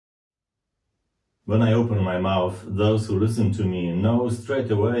When I open my mouth, those who listen to me know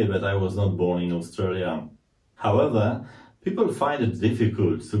straight away that I was not born in Australia. However, people find it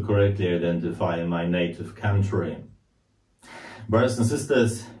difficult to correctly identify my native country. Brothers and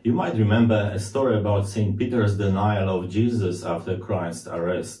sisters, you might remember a story about St. Peter's denial of Jesus after Christ's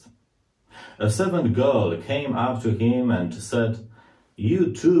arrest. A servant girl came up to him and said,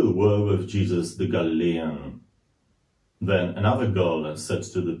 "You too were with Jesus the Galilean." Then another girl said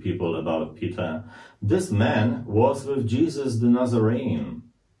to the people about Peter, "This man was with Jesus the Nazarene."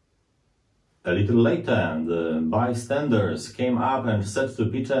 A little later, the bystanders came up and said to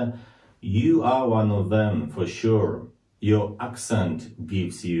Peter, "You are one of them for sure. Your accent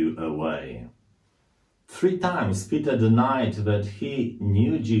gives you away." 3 times Peter denied that he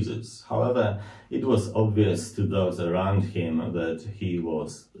knew Jesus. However, it was obvious to those around him that he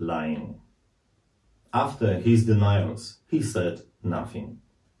was lying. After his denials, he said nothing.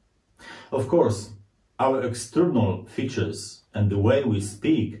 Of course, our external features and the way we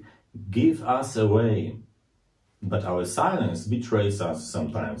speak give us away, but our silence betrays us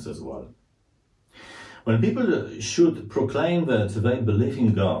sometimes as well. When people should proclaim that they believe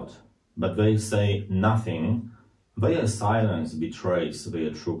in God, but they say nothing, their silence betrays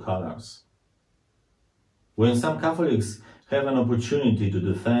their true colors. When some Catholics have an opportunity to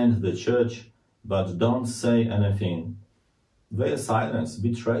defend the Church but don't say anything, their silence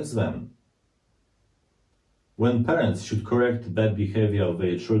betrays them. When parents should correct bad behavior of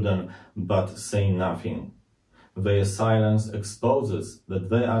their children but say nothing, their silence exposes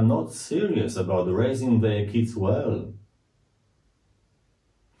that they are not serious about raising their kids well.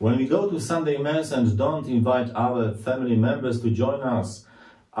 When we go to Sunday Mass and don't invite our family members to join us,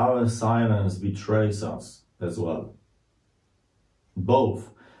 our silence betrays us as well. Both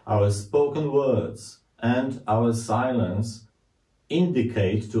our spoken words and our silence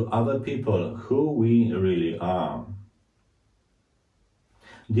indicate to other people who we really are.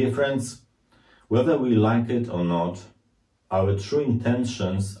 Dear friends, whether we like it or not, our true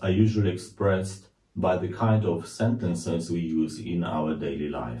intentions are usually expressed by the kind of sentences we use in our daily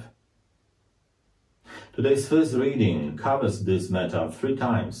life. Today's first reading covers this matter 3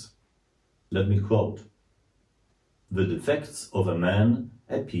 times. Let me quote: "The defects of a man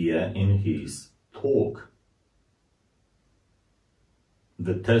appear in his talk.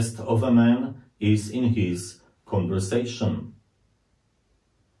 The test of a man is in his conversation.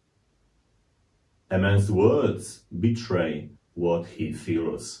 A man's words betray what he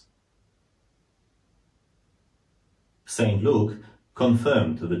feels." St. Luke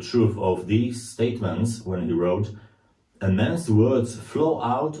confirmed the truth of these statements when he wrote, "A man's words flow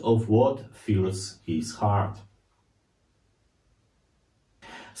out of what fills his heart."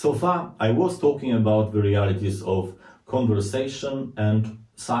 So far, I was talking about the realities of conversation and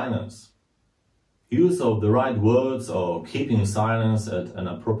silence. Use of the right words or keeping silence at an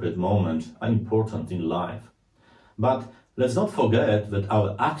appropriate moment are important in life. But let's not forget that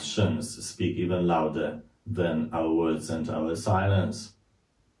our actions speak even louder than our words and our silence.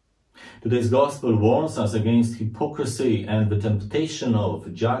 Today's Gospel warns us against hypocrisy and the temptation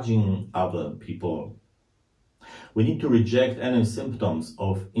of judging other people. We need to reject any symptoms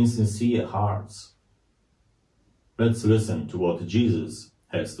of insincere hearts. Let's listen to what Jesus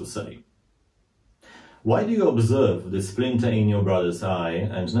has to say. Why do you observe the splinter in your brother's eye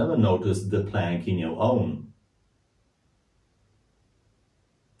and never notice the plank in your own?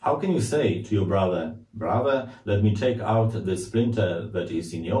 How can you say to your brother, "Brother, let me take out the splinter that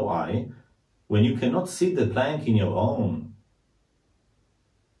is in your eye," when you cannot see the plank in your own?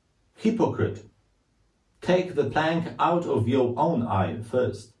 Hypocrite! Take the plank out of your own eye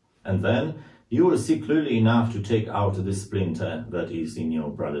first, and then you will see clearly enough to take out the splinter that is in your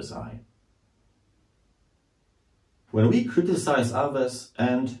brother's eye. When we criticize others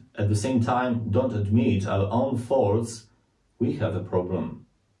and at the same time don't admit our own faults, we have a problem.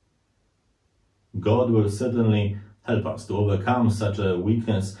 God will certainly help us to overcome such a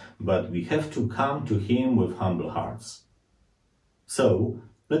weakness, but we have to come to Him with humble hearts. So,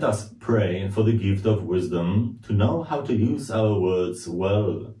 let us pray for the gift of wisdom to know how to use our words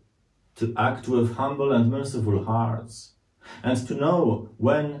well, to act with humble and merciful hearts, and to know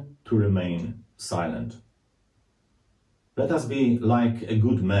when to remain silent. Let us be like a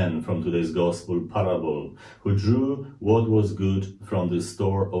good man from today's Gospel parable, who drew what was good from the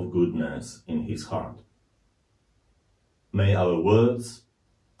store of goodness in his heart. May our words,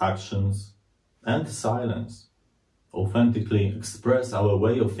 actions, and silence authentically express our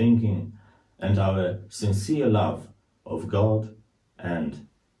way of thinking and our sincere love of God and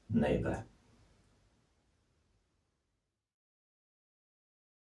neighbor.